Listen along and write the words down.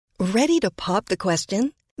Ready to pop the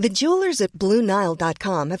question? The jewelers at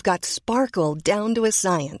BlueNile.com have got sparkle down to a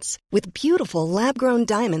science with beautiful lab-grown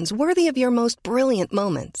diamonds worthy of your most brilliant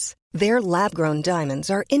moments. Their lab-grown diamonds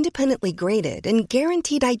are independently graded and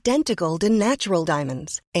guaranteed identical to natural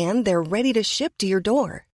diamonds, and they're ready to ship to your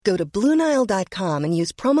door. Go to BlueNile.com and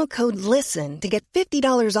use promo code LISTEN to get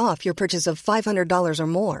 $50 off your purchase of $500 or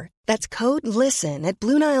more. That's code LISTEN at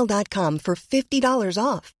BlueNile.com for $50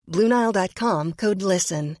 off. BlueNile.com, code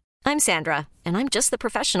LISTEN. I'm Sandra, and I'm just the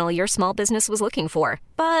professional your small business was looking for.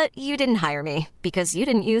 But you didn't hire me because you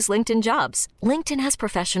didn't use LinkedIn Jobs. LinkedIn has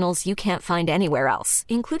professionals you can't find anywhere else,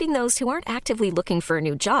 including those who aren't actively looking for a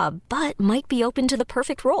new job, but might be open to the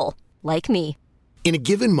perfect role, like me. In a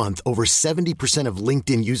given month, over 70% of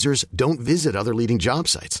LinkedIn users don't visit other leading job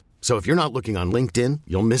sites. So if you're not looking on LinkedIn,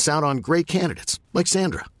 you'll miss out on great candidates like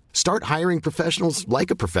Sandra. Start hiring professionals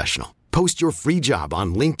like a professional. Post your free job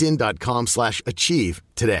on linkedin.com/achieve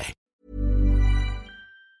today.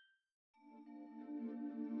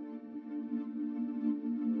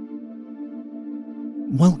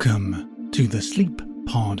 Welcome to the Sleep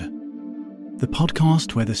Pod, the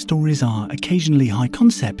podcast where the stories are occasionally high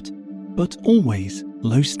concept, but always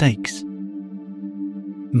low stakes.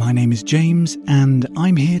 My name is James, and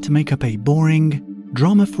I'm here to make up a boring,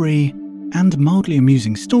 drama-free, and mildly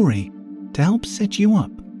amusing story to help set you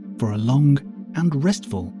up for a long and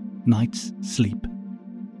restful night's sleep.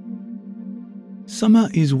 Summer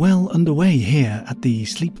is well underway here at the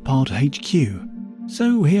Sleep Pod HQ,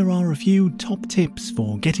 so here are a few top tips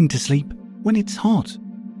for getting to sleep when it's hot.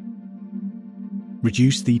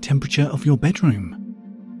 Reduce the temperature of your bedroom.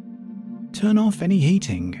 Turn off any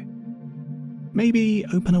heating. Maybe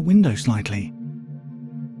open a window slightly.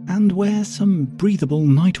 And wear some breathable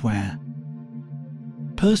nightwear.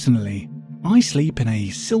 Personally, I sleep in a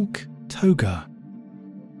silk toga.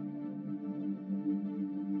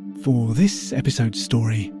 For this episode's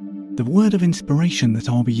story, the word of inspiration that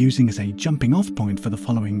I'll be using as a jumping off point for the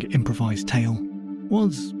following improvised tale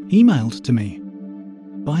was emailed to me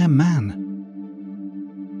by a man.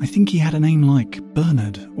 I think he had a name like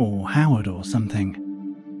Bernard or Howard or something.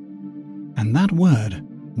 And that word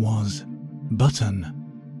was button.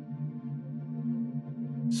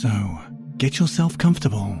 So, get yourself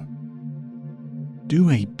comfortable. Do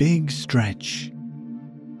a big stretch.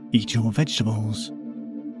 Eat your vegetables.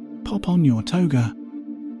 Pop on your toga.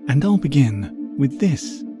 And I'll begin with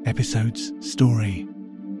this episode's story.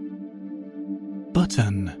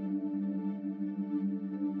 Button.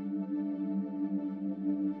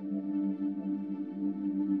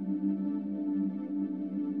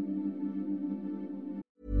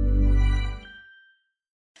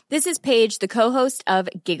 This is Paige, the co-host of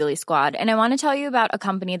Giggly Squad, and I want to tell you about a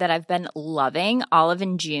company that I've been loving, Olive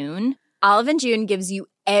 & June. Olive & June gives you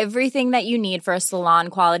everything that you need for a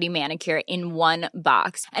salon-quality manicure in one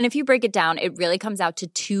box. And if you break it down, it really comes out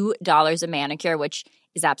to $2 a manicure, which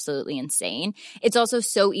is absolutely insane. It's also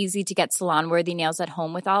so easy to get salon-worthy nails at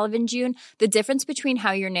home with Olive & June. The difference between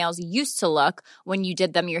how your nails used to look when you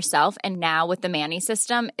did them yourself and now with the Mani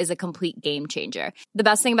system is a complete game changer. The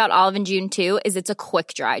best thing about Olive & June, too, is it's a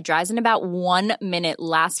quick dry. Dries in about 1 minute,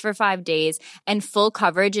 lasts for 5 days, and full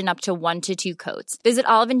coverage in up to 1 to 2 coats. Visit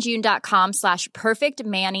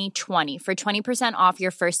oliveandjune.com/perfectmani20 for 20% off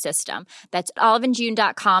your first system. That's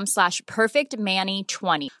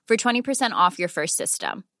oliveandjune.com/perfectmani20 for 20% off your first system.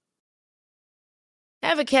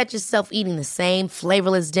 Ever catch yourself eating the same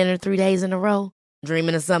flavorless dinner 3 days in a row?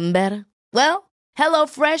 Dreaming of something better? Well,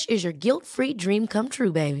 HelloFresh is your guilt-free dream come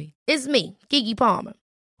true, baby. It's me, Keke Palmer.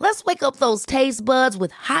 Let's wake up those taste buds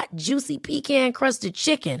with hot, juicy pecan-crusted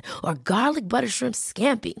chicken or garlic butter shrimp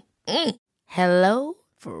scampi. Hello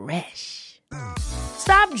Fresh.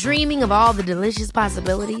 Stop dreaming of all the delicious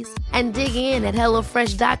possibilities and dig in at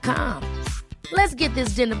HelloFresh.com. Let's get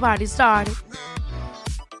this dinner party started.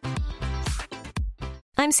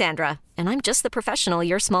 I'm Sandra, and I'm just the professional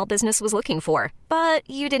your small business was looking for. But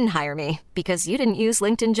you didn't hire me because you didn't use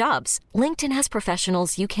LinkedIn Jobs. LinkedIn has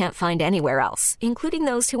professionals you can't find anywhere else, including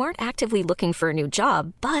those who aren't actively looking for a new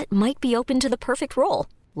job, but might be open to the perfect role,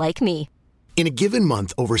 like me. In a given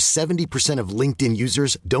month, over 70% of LinkedIn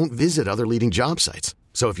users don't visit other leading job sites.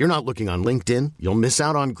 So if you're not looking on LinkedIn, you'll miss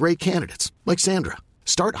out on great candidates like Sandra.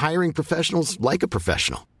 Start hiring professionals like a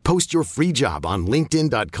professional. Post your free job on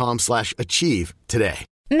linkedin.com/achieve today.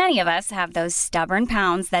 Many of us have those stubborn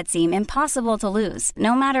pounds that seem impossible to lose,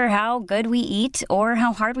 no matter how good we eat or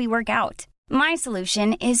how hard we work out. My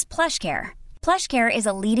solution is PlushCare. PlushCare is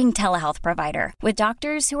a leading telehealth provider with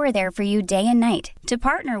doctors who are there for you day and night to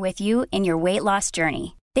partner with you in your weight loss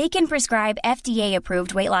journey. They can prescribe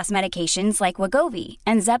FDA-approved weight loss medications like Wegovy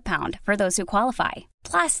and Zepbound for those who qualify.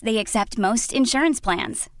 Plus, they accept most insurance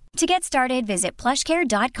plans. To get started, visit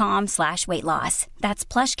plushcare.com/weightloss. That's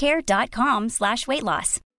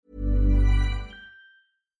plushcare.com/weightloss.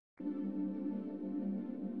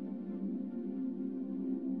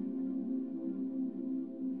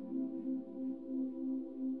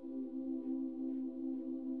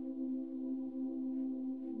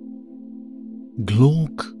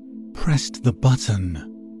 Glork pressed the button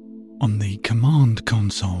on the command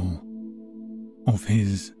console of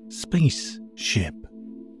his spaceship.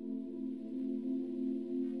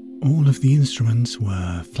 All of the instruments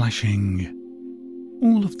were flashing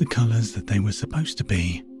all of the colours that they were supposed to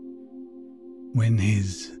be when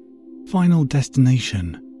his final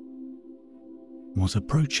destination was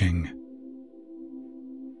approaching.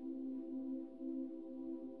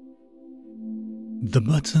 The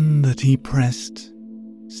button that he pressed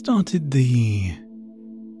started the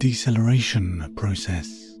deceleration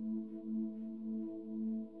process.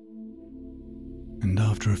 And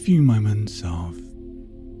after a few moments of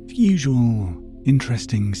the usual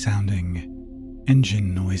interesting sounding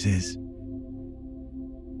engine noises,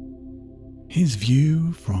 his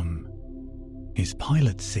view from his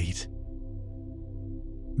pilot's seat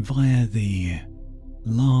via the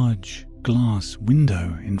large glass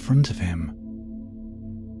window in front of him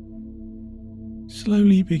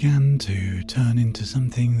slowly began to turn into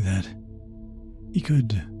something that he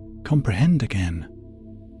could comprehend again.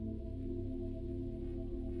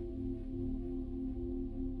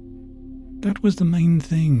 That was the main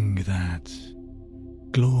thing that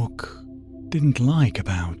Glork didn't like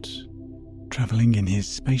about travelling in his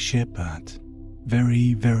spaceship at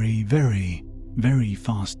very, very, very, very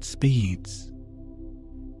fast speeds.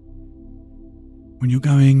 When you're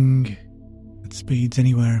going at speeds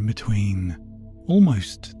anywhere in between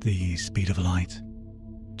almost the speed of light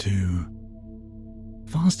to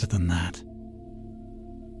faster than that,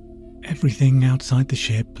 everything outside the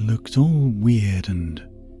ship looked all weird and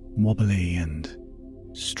wobbly and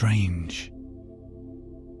strange.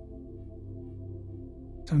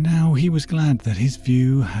 So now he was glad that his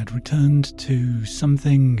view had returned to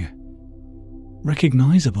something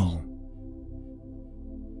recognizable.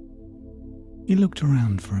 He looked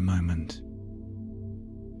around for a moment.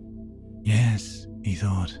 Yes, he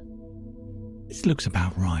thought, this looks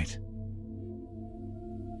about right.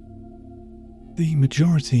 The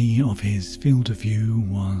majority of his field of view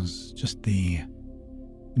was just the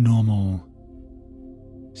normal,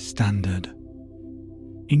 standard,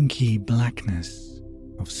 inky blackness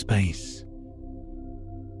of space,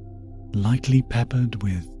 lightly peppered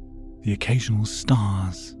with the occasional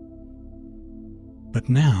stars. But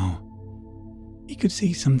now, he could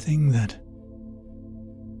see something that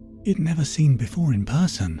he'd never seen before in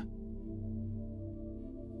person.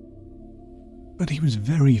 But he was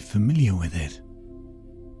very familiar with it.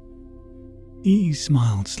 He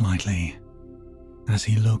smiled slightly as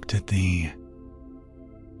he looked at the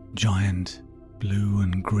giant blue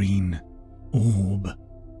and green orb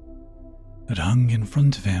that hung in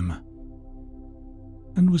front of him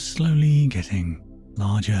and was slowly getting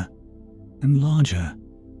larger and larger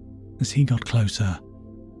as he got closer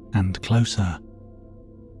and closer.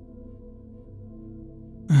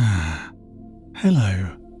 "Ah,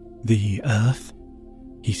 hello, the Earth,"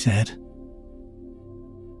 he said.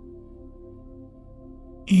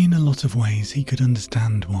 In a lot of ways, he could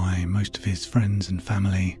understand why most of his friends and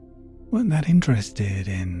family weren't that interested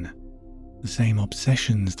in the same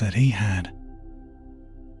obsessions that he had.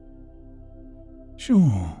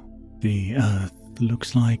 Sure, the Earth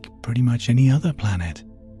looks like pretty much any other planet.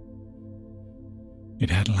 It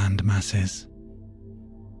had land masses,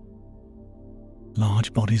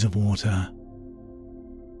 large bodies of water,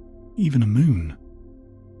 even a moon.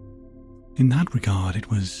 In that regard, it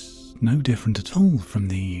was no different at all from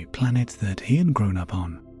the planet that he had grown up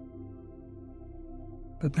on.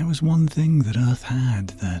 But there was one thing that Earth had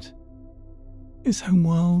that his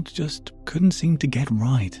homeworld just couldn't seem to get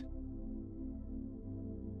right.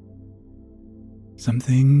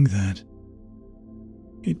 Something that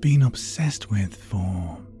he'd been obsessed with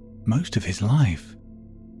for most of his life.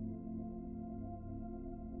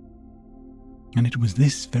 And it was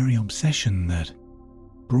this very obsession that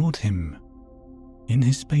brought him in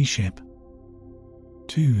his spaceship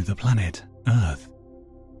to the planet Earth.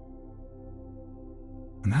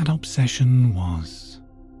 And that obsession was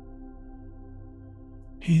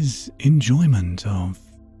his enjoyment of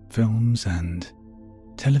films and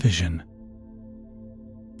television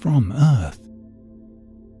from Earth.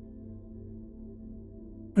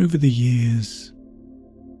 Over the years,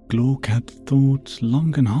 Glork had thought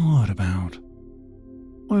long and hard about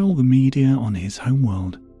why all the media on his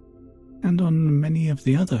homeworld and on many of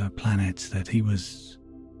the other planets that he was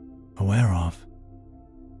aware of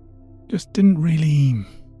just didn't really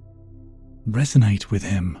resonate with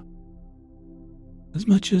him as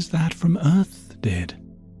much as that from Earth did.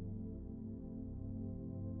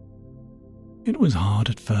 It was hard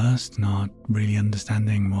at first, not really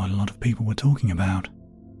understanding what a lot of people were talking about.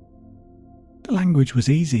 The language was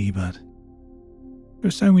easy, but there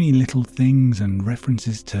were so many little things and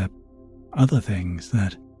references to other things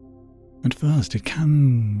that at first it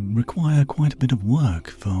can require quite a bit of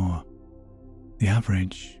work for the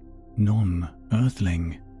average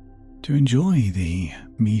non-Earthling to enjoy the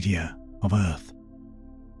media of Earth.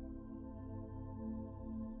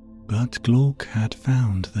 But Glork had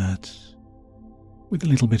found that with a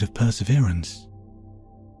little bit of perseverance,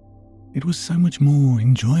 it was so much more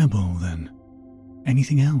enjoyable than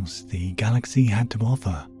anything else the galaxy had to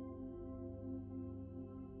offer.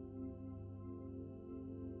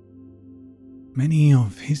 Many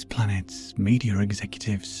of his planet's media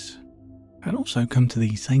executives had also come to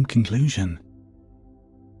the same conclusion,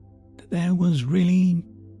 that there was really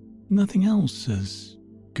nothing else as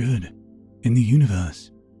good in the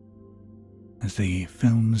universe as the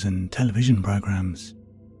films and television programs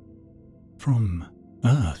from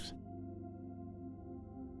Earth.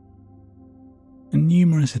 And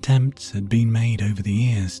numerous attempts had been made over the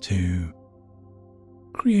years to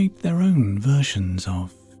create their own versions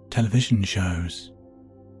of television shows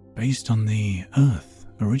based on the Earth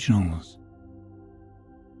originals.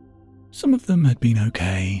 Some of them had been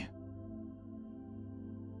okay,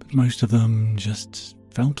 but most of them just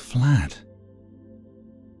felt flat.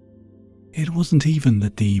 It wasn't even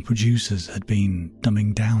that the producers had been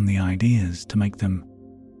dumbing down the ideas to make them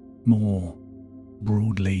more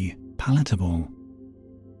broadly palatable.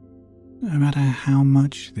 No matter how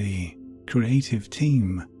much the creative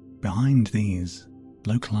team behind these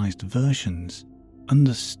localized versions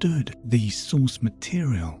understood the source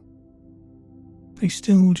material, they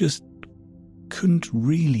still just couldn't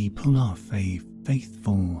really pull off a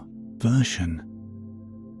faithful version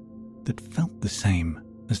that felt the same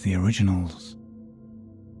as the originals.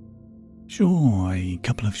 Sure, a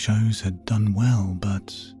couple of shows had done well,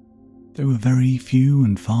 but they were very few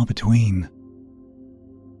and far between.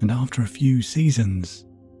 And after a few seasons,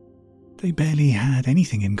 they barely had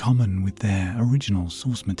anything in common with their original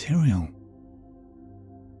source material.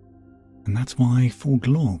 And that's why for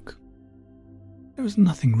Glork, there was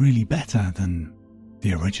nothing really better than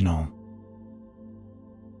the original.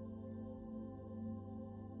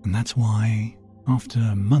 And that's why, after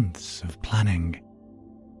months of planning,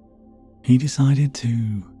 he decided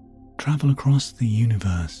to travel across the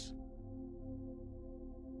universe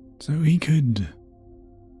so he could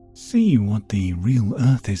see what the real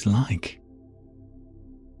Earth is like.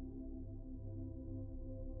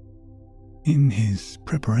 In his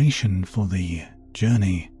preparation for the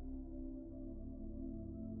journey,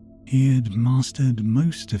 he had mastered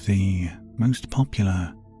most of the most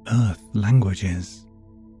popular Earth languages.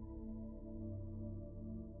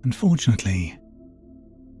 Unfortunately,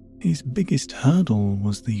 his biggest hurdle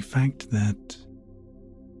was the fact that,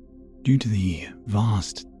 due to the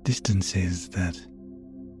vast distances that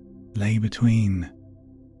lay between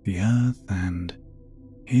the Earth and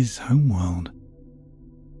his homeworld,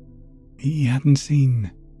 he hadn't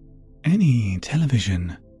seen any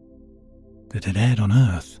television that had aired on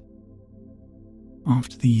Earth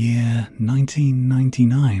after the year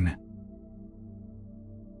 1999.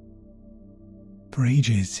 For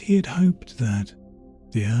ages, he had hoped that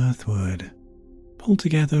the Earth would pull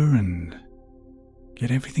together and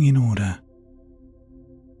get everything in order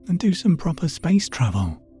and do some proper space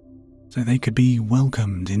travel so they could be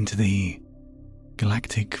welcomed into the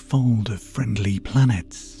galactic fold of friendly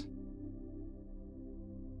planets.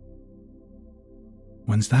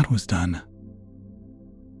 Once that was done,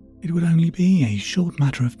 it would only be a short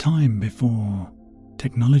matter of time before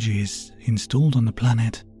technology is installed on the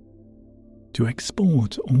planet to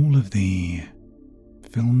export all of the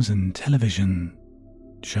films and television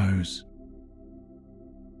shows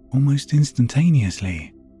almost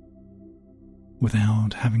instantaneously,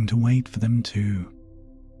 without having to wait for them to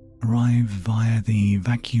arrive via the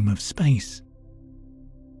vacuum of space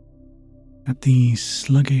at the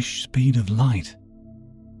sluggish speed of light.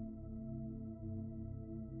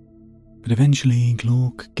 But eventually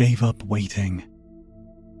Glork gave up waiting.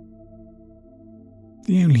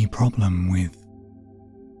 The only problem with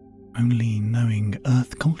only knowing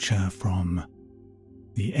Earth culture from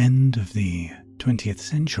the end of the 20th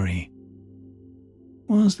century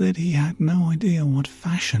was that he had no idea what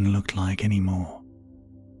fashion looked like anymore.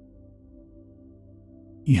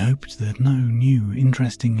 He hoped that no new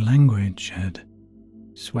interesting language had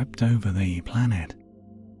swept over the planet.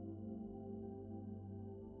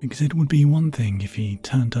 Because it would be one thing if he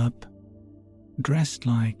turned up dressed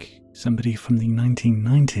like somebody from the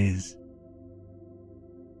 1990s,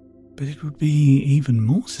 but it would be even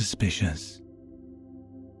more suspicious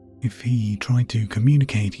if he tried to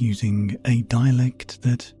communicate using a dialect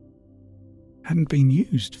that hadn't been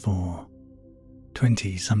used for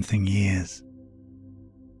 20-something years.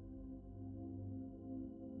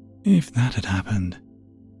 If that had happened,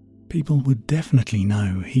 people would definitely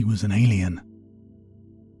know he was an alien.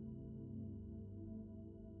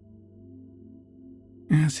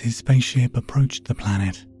 As his spaceship approached the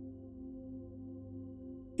planet,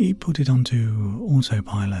 he put it onto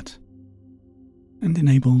autopilot and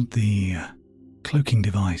enabled the cloaking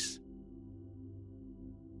device,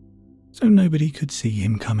 so nobody could see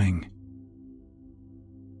him coming.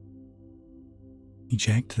 He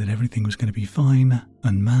checked that everything was going to be fine,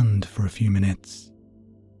 unmanned for a few minutes,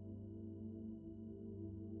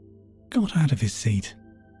 got out of his seat,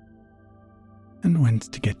 and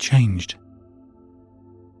went to get changed.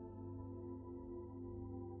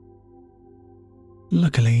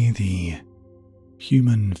 Luckily, the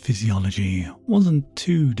human physiology wasn't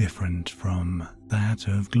too different from that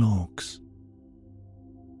of Glork's.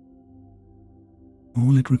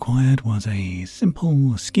 All it required was a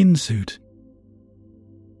simple skin suit,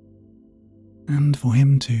 and for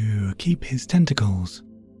him to keep his tentacles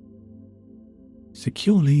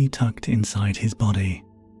securely tucked inside his body.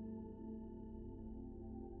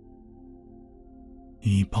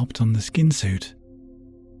 He popped on the skin suit,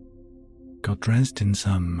 got dressed in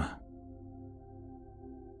some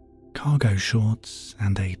cargo shorts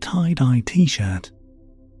and a tie-dye t-shirt,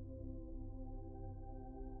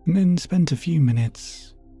 and then spent a few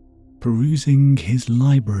minutes perusing his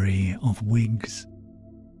library of wigs.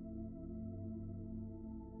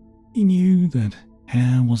 He knew that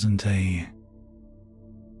hair wasn't a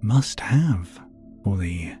must-have for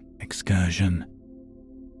the excursion,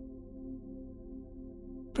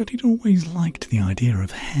 but he'd always liked the idea of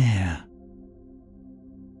hair.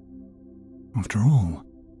 After all,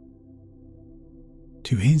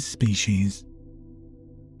 to his species,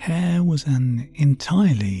 hair was an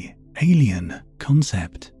entirely alien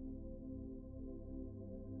concept.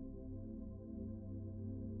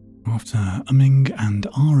 After umming and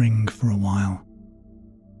ahhing for a while,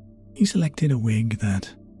 he selected a wig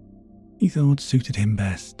that he thought suited him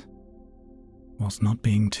best, whilst not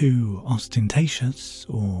being too ostentatious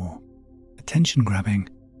or attention-grabbing.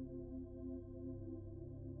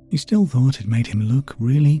 He still thought it made him look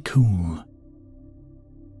really cool.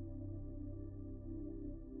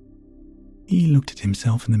 He looked at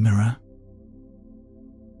himself in the mirror,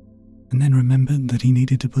 and then remembered that he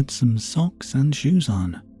needed to put some socks and shoes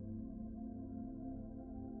on.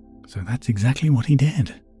 So that's exactly what he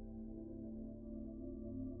did.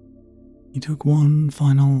 He took one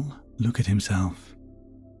final look at himself,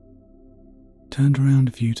 turned around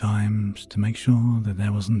a few times to make sure that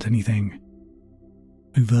there wasn't anything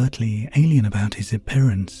overtly alien about his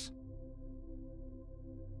appearance,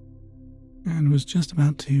 and was just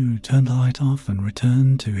about to turn the light off and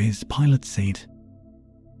return to his pilot's seat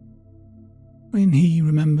when he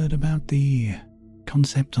remembered about the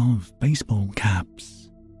concept of baseball caps.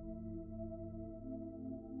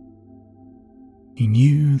 He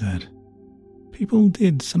knew that people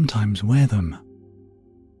did sometimes wear them.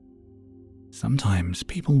 Sometimes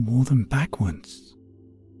people wore them backwards.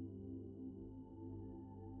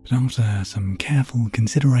 But after some careful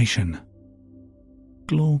consideration,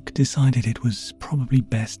 Glork decided it was probably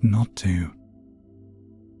best not to.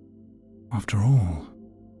 After all,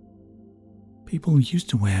 people used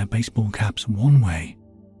to wear baseball caps one way,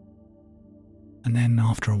 and then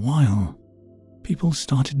after a while, people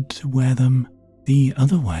started to wear them the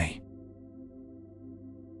other way.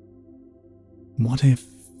 What if,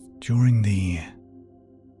 during the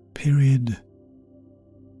period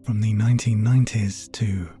from the 1990s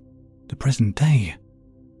to the present day,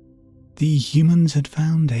 the humans had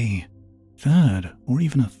found a third or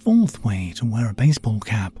even a fourth way to wear a baseball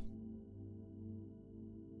cap?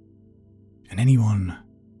 And anyone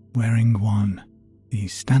wearing one the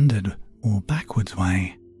standard or backwards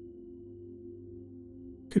way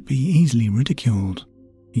could be easily ridiculed,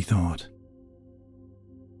 he thought.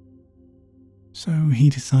 So he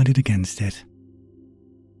decided against it.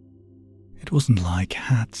 It wasn't like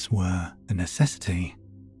hats were a necessity.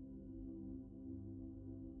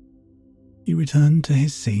 He returned to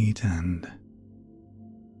his seat and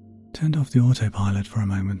turned off the autopilot for a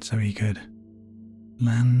moment so he could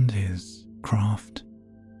land his craft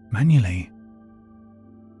manually.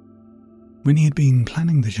 When he had been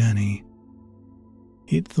planning the journey,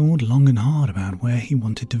 he had thought long and hard about where he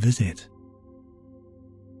wanted to visit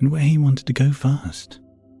and where he wanted to go first.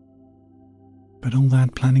 But all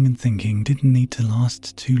that planning and thinking didn't need to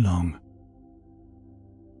last too long.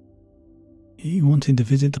 He wanted to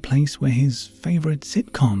visit the place where his favourite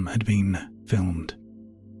sitcom had been filmed.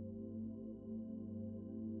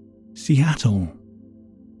 Seattle.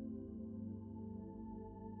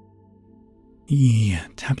 He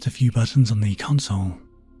tapped a few buttons on the console,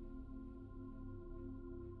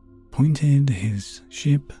 pointed his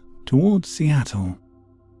ship towards Seattle,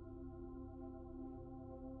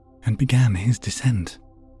 and began his descent.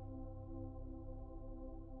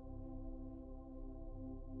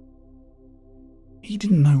 He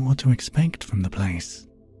didn't know what to expect from the place.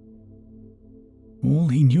 All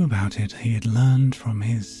he knew about it he had learned from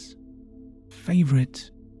his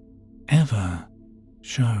favourite ever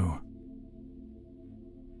show,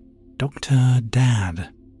 Dr.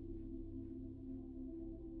 Dad.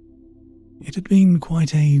 It had been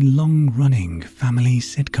quite a long-running family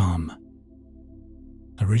sitcom,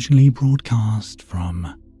 originally broadcast from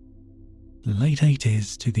the late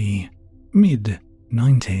 80s to the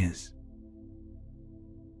mid-90s,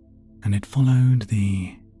 and it followed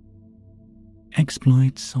the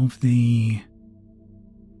exploits of the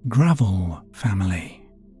Gravel family.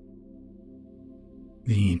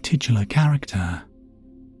 The titular character,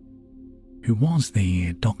 who was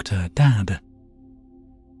the Dr. Dad,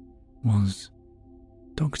 was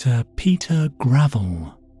Dr. Peter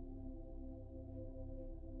Gravel.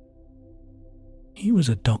 He was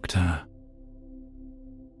a doctor,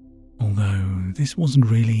 although this wasn't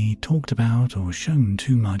really talked about or shown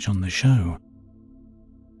too much on the show,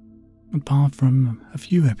 apart from a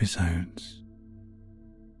few episodes.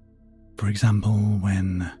 For example,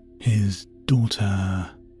 when his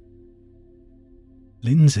daughter,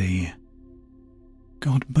 Lindsay,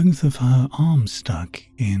 got both of her arms stuck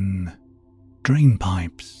in drain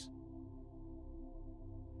pipes.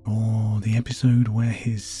 Or the episode where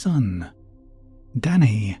his son,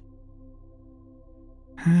 Danny,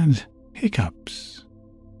 had hiccups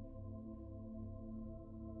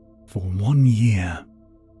for 1 year.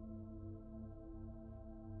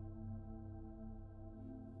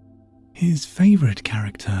 His favourite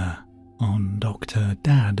character on Dr.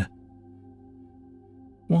 Dad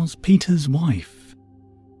was Peter's wife,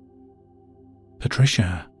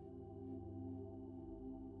 Patricia.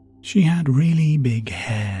 She had really big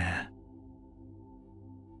hair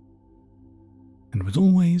and was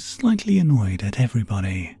always slightly annoyed at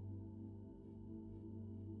everybody.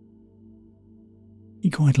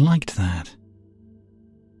 He quite liked that.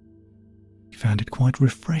 He found it quite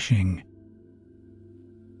refreshing.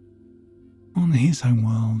 On his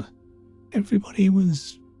homeworld, everybody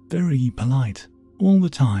was very polite all the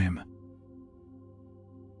time.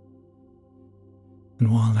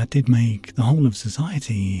 And while that did make the whole of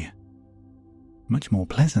society much more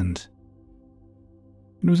pleasant,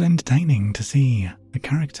 it was entertaining to see a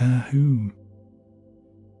character who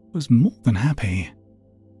was more than happy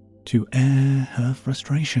to air her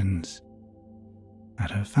frustrations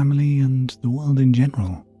at her family and the world in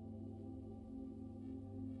general.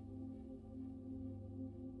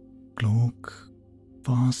 Glork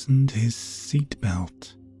fastened his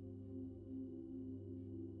seatbelt,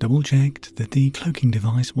 double-checked that the cloaking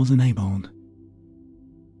device was enabled,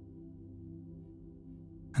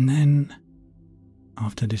 and then,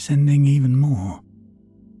 after descending even more,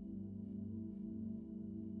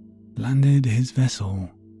 landed his vessel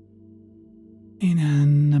in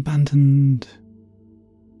an abandoned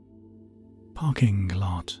parking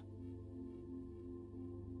lot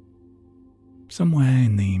somewhere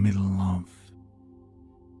in the middle of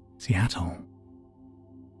Seattle.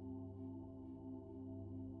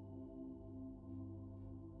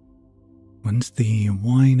 Once the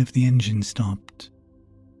whine of the engine stopped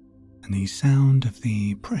and the sound of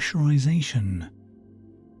the pressurization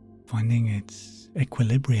finding its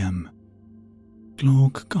equilibrium,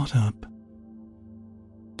 Glork got up,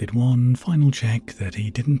 did one final check that he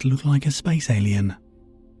didn't look like a space alien,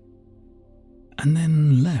 and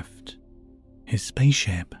then left his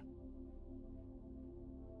spaceship.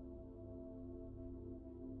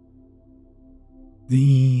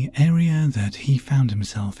 The area that he found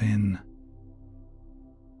himself in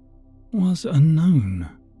was unknown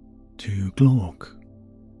to Glork.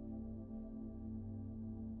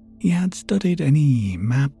 He had studied any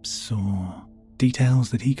maps or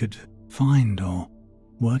details that he could find or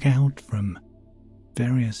work out from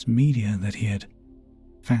various media that he had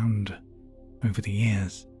found over the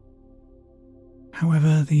years.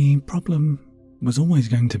 However, the problem was always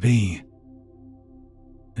going to be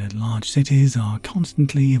that large cities are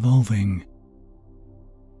constantly evolving.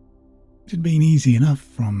 It had been easy enough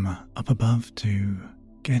from up above to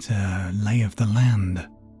get a lay of the land,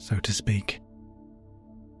 so to speak.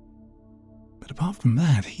 But apart from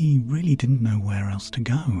that, he really didn't know where else to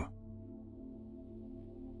go.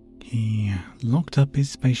 He locked up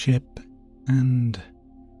his spaceship and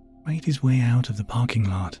made his way out of the parking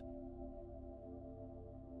lot,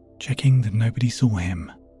 checking that nobody saw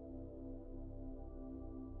him.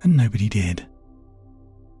 And nobody did.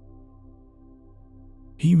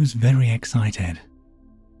 He was very excited.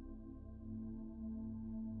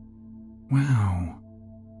 Wow,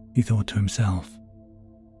 he thought to himself.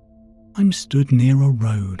 I'm stood near a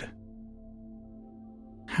road.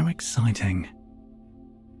 How exciting.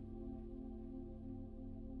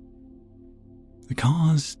 The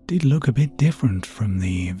cars did look a bit different from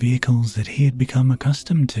the vehicles that he had become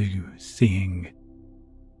accustomed to seeing.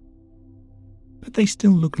 But they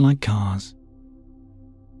still looked like cars.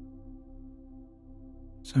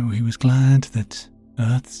 So he was glad that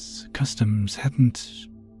Earth's customs hadn't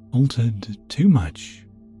altered too much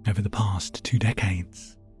over the past 2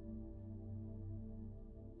 decades.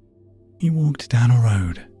 He walked down a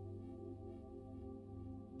road,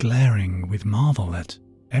 glaring with marvel at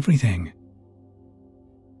everything.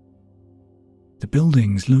 The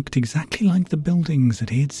buildings looked exactly like the buildings that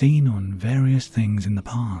he had seen on various things in the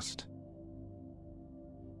past.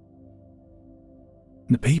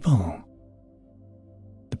 The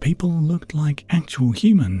people looked like actual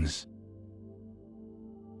humans.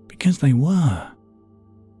 Because they were.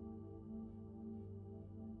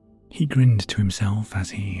 He grinned to himself as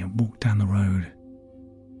he walked down the road,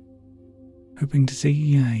 hoping to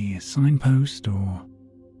see a signpost or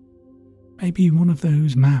maybe one of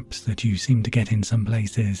those maps that you seem to get in some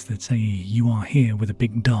places that say you are here with a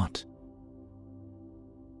big dot.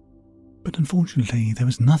 But unfortunately, there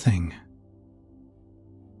was nothing.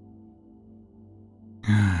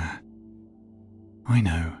 I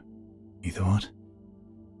know, he thought.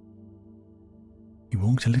 He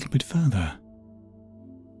walked a little bit further.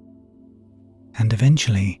 And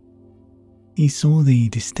eventually, he saw the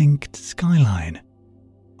distinct skyline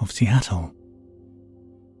of Seattle.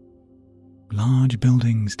 Large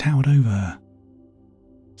buildings towered over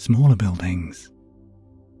smaller buildings.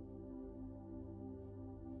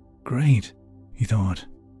 Great, he thought.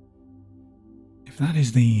 If that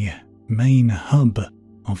is the main hub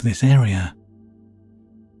of this area,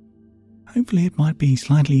 hopefully it might be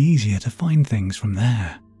slightly easier to find things from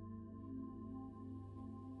there.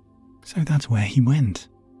 So that's where he went.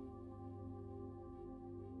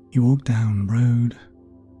 He walked down road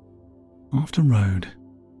after road,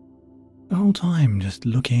 the whole time just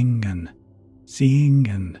looking and seeing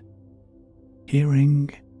and hearing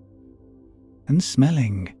and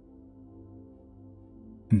smelling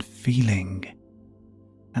and feeling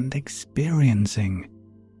and experiencing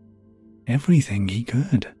everything he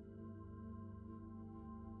could.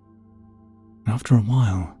 After a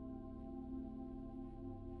while,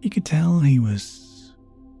 he could tell he was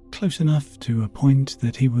close enough to a point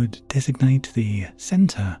that he would designate the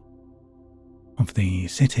center of the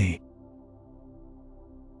city.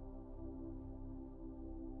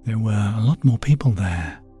 There were a lot more people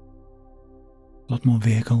there, a lot more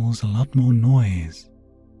vehicles, a lot more noise.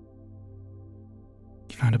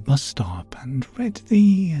 He found a bus stop and read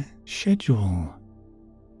the schedule.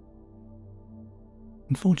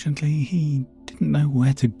 Unfortunately, he didn't know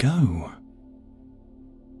where to go.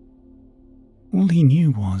 All he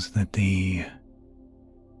knew was that the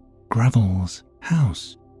Gravel's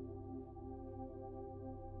house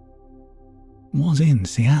was in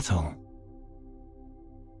Seattle.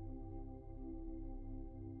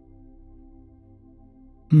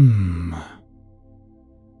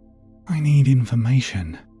 I need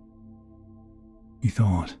information, he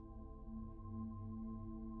thought.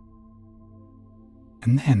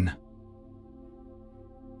 And then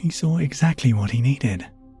he saw exactly what he needed.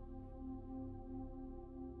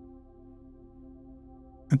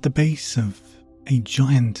 At the base of a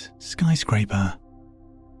giant skyscraper,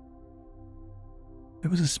 there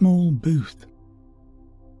was a small booth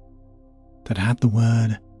that had the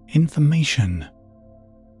word information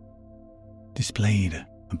displayed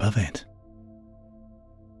above it.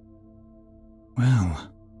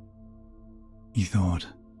 Well, he thought,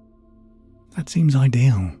 that seems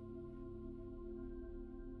ideal.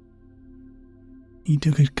 He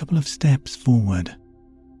took a couple of steps forward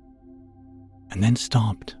and then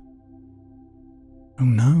stopped. Oh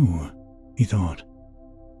no, he thought.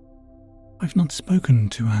 I've not spoken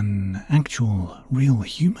to an actual, real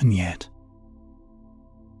human yet.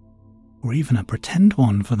 Or even a pretend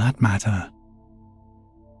one for that matter.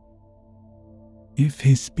 If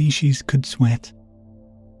his species could sweat,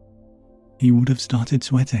 he would have started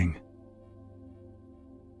sweating.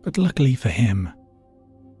 But luckily for him,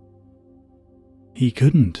 he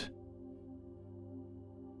couldn't.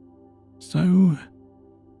 So,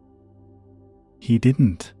 he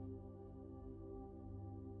didn't.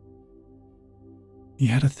 He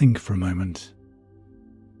had to think for a moment,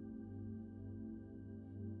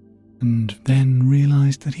 and then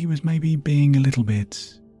realized that he was maybe being a little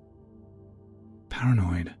bit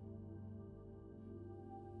paranoid.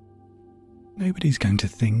 Nobody's going to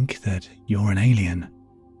think that you're an alien,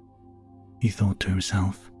 he thought to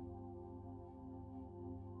himself.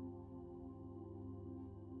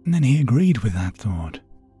 And then he agreed with that thought.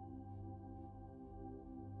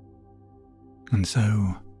 And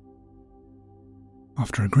so,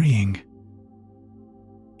 after agreeing,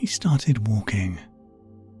 he started walking.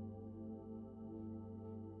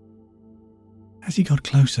 As he got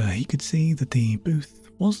closer, he could see that the booth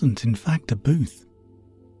wasn't in fact a booth.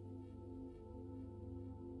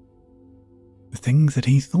 The thing that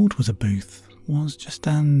he thought was a booth was just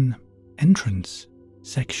an entrance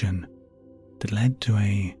section that led to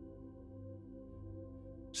a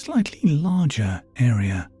slightly larger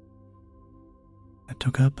area that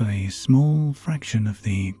took up a small fraction of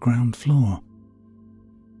the ground floor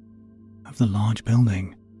of the large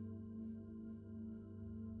building.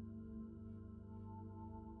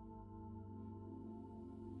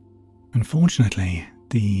 Unfortunately,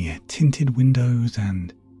 the tinted windows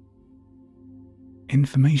and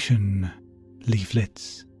information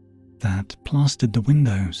leaflets that plastered the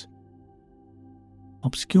windows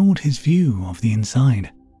obscured his view of the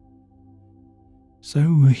inside.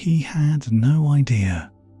 So he had no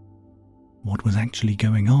idea what was actually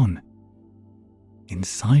going on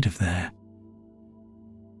inside of there.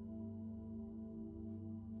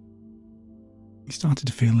 He started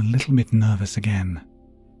to feel a little bit nervous again.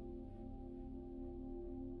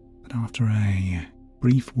 But after a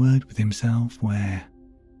brief word with himself where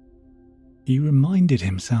he reminded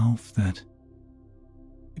himself that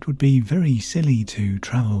it would be very silly to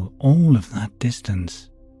travel all of that distance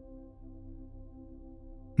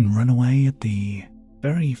and run away at the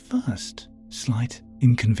very first slight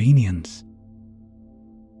inconvenience.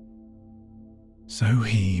 So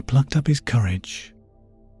he plucked up his courage,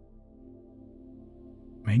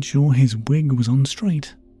 made sure his wig was on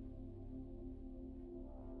straight,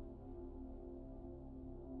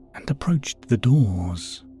 and approached the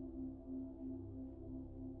doors.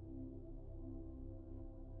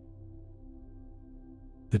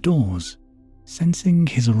 The doors, sensing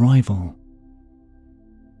his arrival,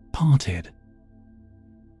 parted,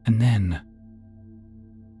 and then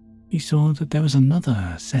he saw that there was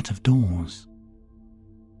another set of doors,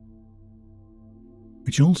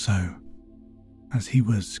 which also, as he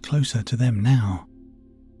was closer to them now,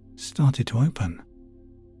 started to open.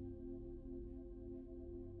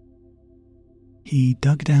 He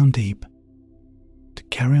dug down deep to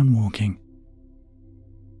carry on walking,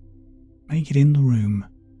 make it in the room,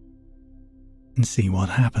 and see what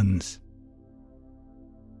happens.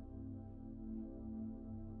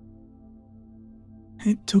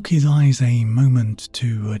 It took his eyes a moment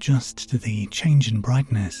to adjust to the change in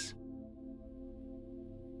brightness.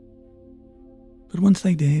 But once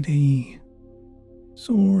they did, he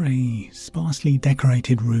saw a sparsely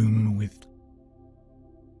decorated room with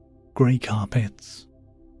grey carpets,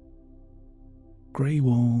 grey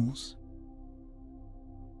walls,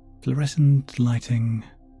 fluorescent lighting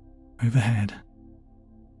overhead,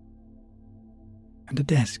 and a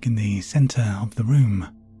desk in the centre of the room,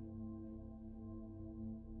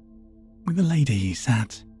 with a lady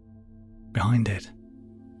sat behind it.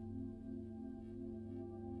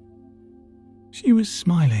 She was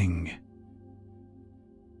smiling.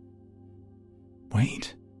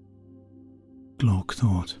 Wait, Glork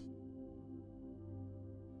thought.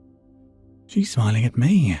 She's smiling at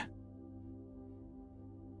me.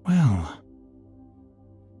 Well,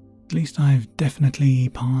 at least I've definitely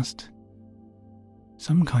passed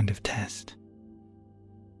some kind of test,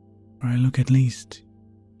 where I look at least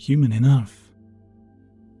human enough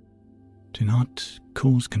to not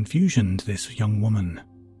cause confusion to this young woman.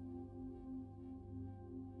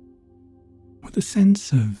 With a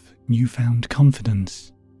sense of newfound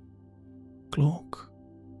confidence, Glork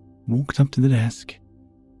walked up to the desk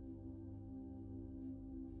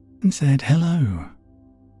and said hello.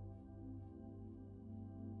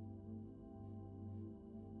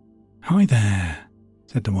 Hi there,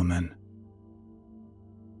 said the woman.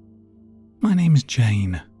 My name's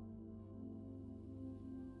Jane.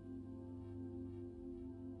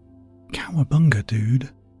 Cowabunga, dude.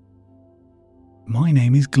 My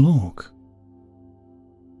name is Glork.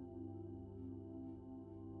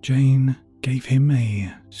 Jane gave him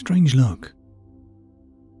a strange look,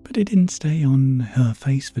 but it didn't stay on her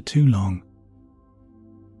face for too long.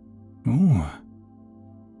 Oh,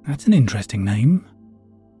 that's an interesting name.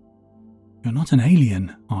 You're not an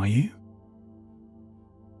alien, are you?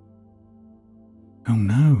 Oh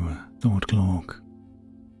no, thought Glork.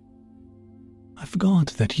 I forgot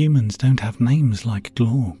that humans don't have names like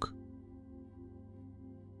Glork.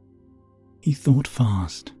 He thought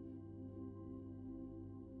fast.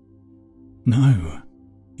 No,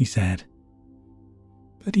 he said.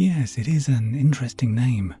 But yes, it is an interesting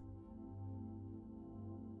name.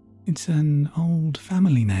 It's an old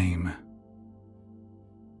family name.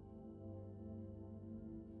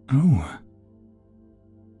 Oh,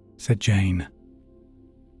 said Jane.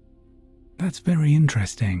 That's very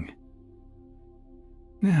interesting.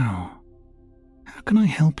 Now, how can I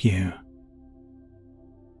help you?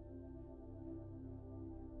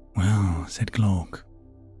 Well, said Glork,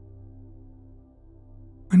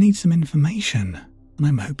 I need some information, and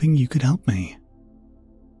I'm hoping you could help me.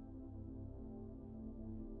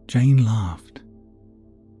 Jane laughed.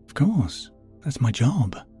 Of course, that's my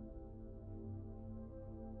job.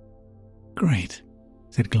 Great,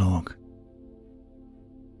 said Glork.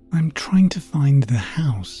 I'm trying to find the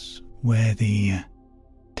house where the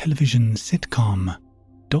television sitcom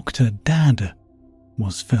Dr. Dad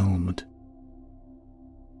was filmed.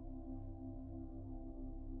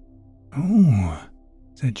 Oh,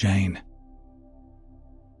 said Jane.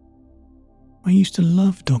 I used to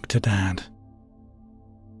love Dr. Dad.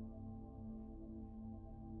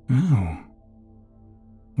 Oh.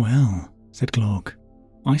 Well, said Glork,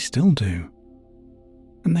 I still do.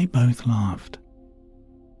 And they both laughed.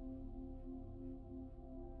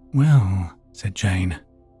 Well, said Jane,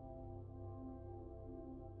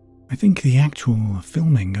 I think the actual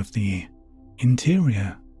filming of the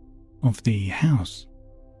interior of the house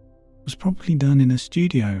was probably done in a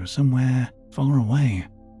studio somewhere far away.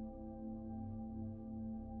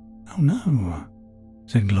 Oh no,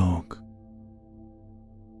 said Glork.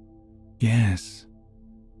 Yes,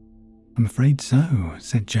 I'm afraid so,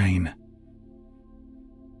 said Jane.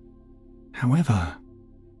 However,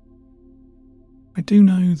 I do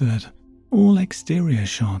know that all exterior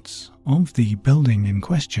shots of the building in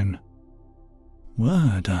question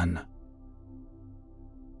were done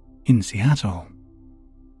in Seattle.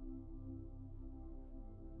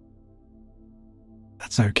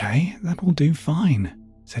 That's okay, that will do fine,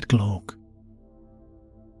 said Glork.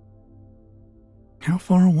 How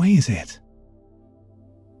far away is it?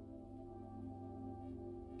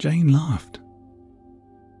 Jane laughed.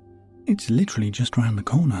 It's literally just round the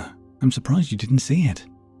corner. I'm surprised you didn't see it.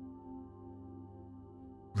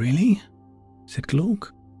 Really? Said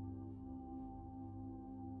Glork.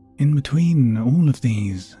 In between all of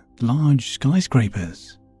these large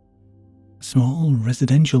skyscrapers, a small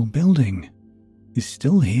residential building is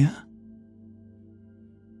still here.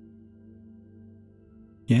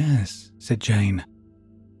 Yes, said Jane.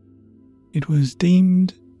 It was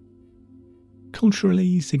deemed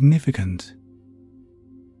culturally significant,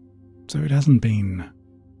 so it hasn't been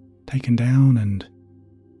taken down, and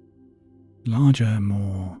larger,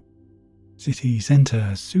 more city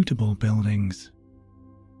centre suitable buildings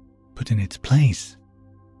put in its place.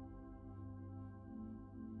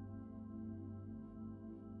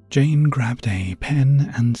 Jane grabbed a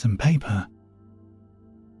pen and some paper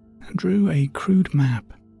and drew a crude map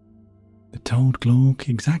that told Glork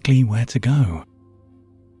exactly where to go.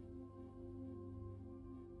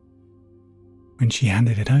 When she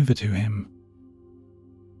handed it over to him,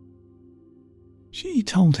 she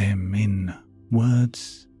told him in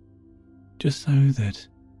words, just so that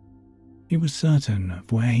he was certain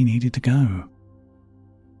of where he needed to go.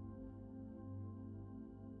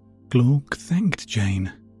 Glork thanked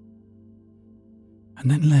Jane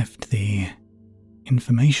and then left the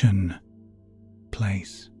information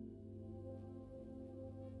place.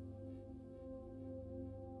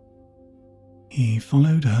 He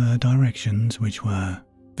followed her directions, which were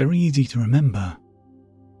very easy to remember,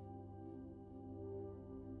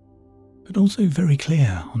 but also very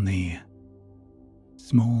clear on the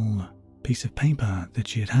small piece of paper that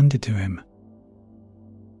she had handed to him.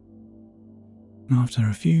 After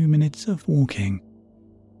a few minutes of walking,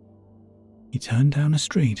 he turned down a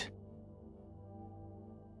street,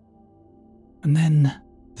 and then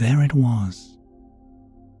there it was.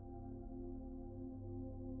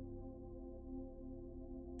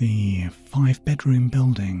 The 5-bedroom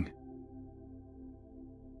building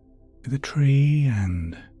with a tree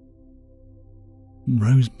and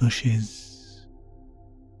rose bushes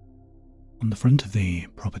on the front of the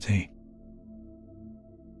property.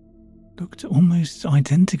 Looked almost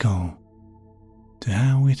identical to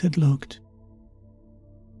how it had looked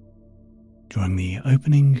during the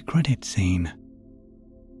opening credit scene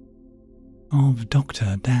of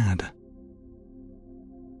Dr. Dad.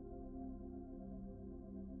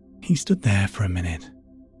 He stood there for a minute,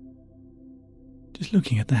 just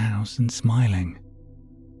looking at the house and smiling.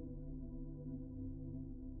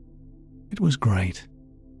 It was great.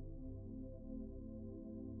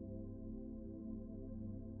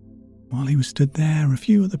 While he was stood there, a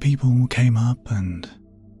few other people came up and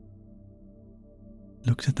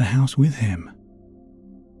looked at the house with him.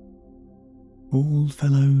 All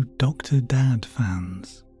fellow Dr. Dad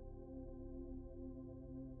fans.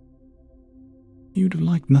 He would have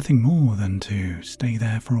liked nothing more than to stay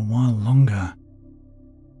there for a while longer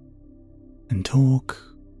and talk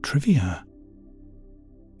trivia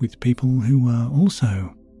with people who were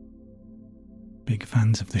also big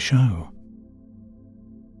fans of the show.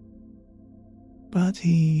 But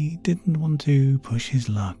he didn't want to push his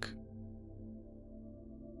luck.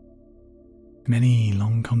 And any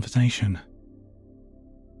long conversation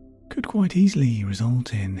could quite easily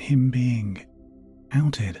result in him being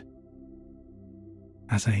outed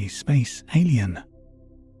as a space alien.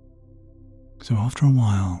 So after a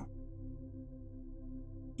while,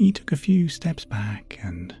 he took a few steps back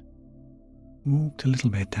and walked a little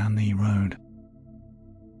bit down the road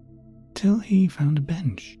till he found a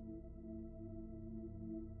bench.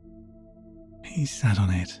 He sat on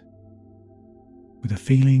it with a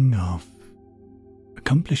feeling of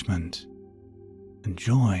accomplishment and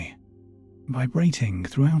joy vibrating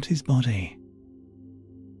throughout his body.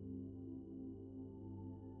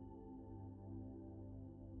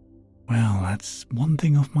 Well, that's one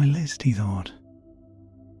thing off my list, he thought.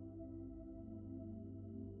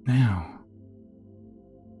 Now,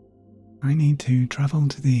 I need to travel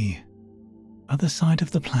to the other side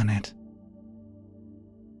of the planet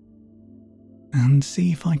and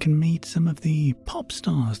see if I can meet some of the pop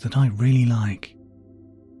stars that I really like.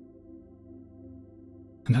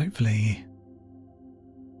 And hopefully,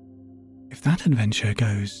 if that adventure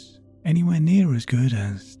goes anywhere near as good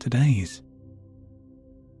as today's,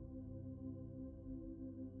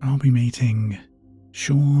 I'll be meeting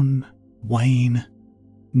Sean, Wayne,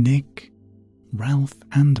 Nick, Ralph,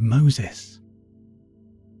 and Moses.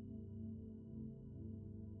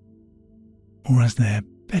 Or as they're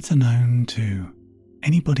better known to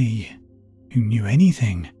anybody who knew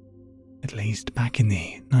anything, at least back in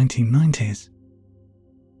the 1990s.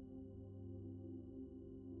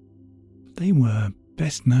 They were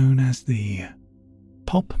best known as the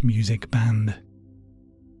pop music band,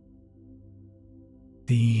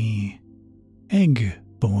 the Egg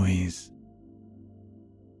Boys.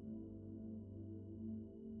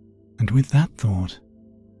 And with that thought,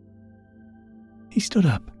 he stood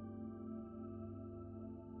up,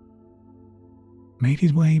 made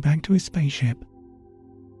his way back to his spaceship,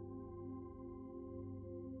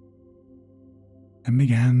 and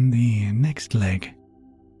began the next leg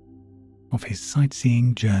of his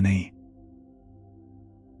sightseeing journey.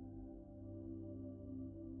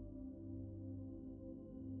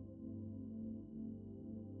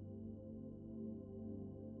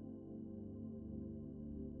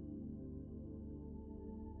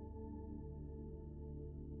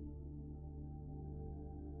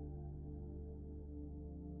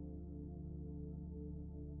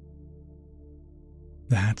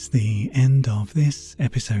 That's the end of this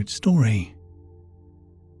episode's story.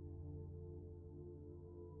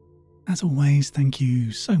 As always, thank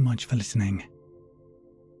you so much for listening.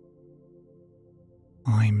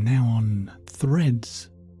 I'm now on Threads,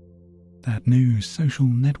 that new social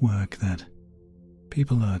network that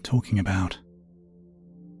people are talking about.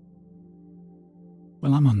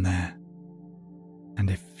 Well, I'm on there, and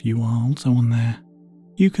if you are also on there,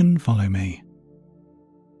 you can follow me.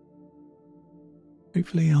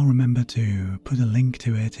 Hopefully I'll remember to put a link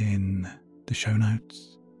to it in the show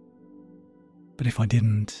notes. But if I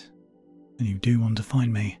didn't, and you do want to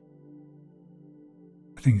find me,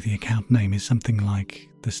 I think the account name is something like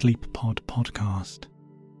the Sleep Pod Podcast.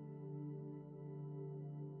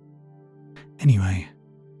 Anyway,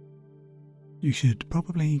 you should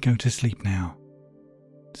probably go to sleep now,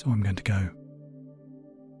 so I'm going to go.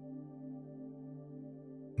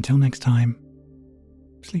 Until next time,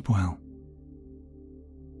 sleep well.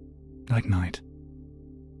 Night night.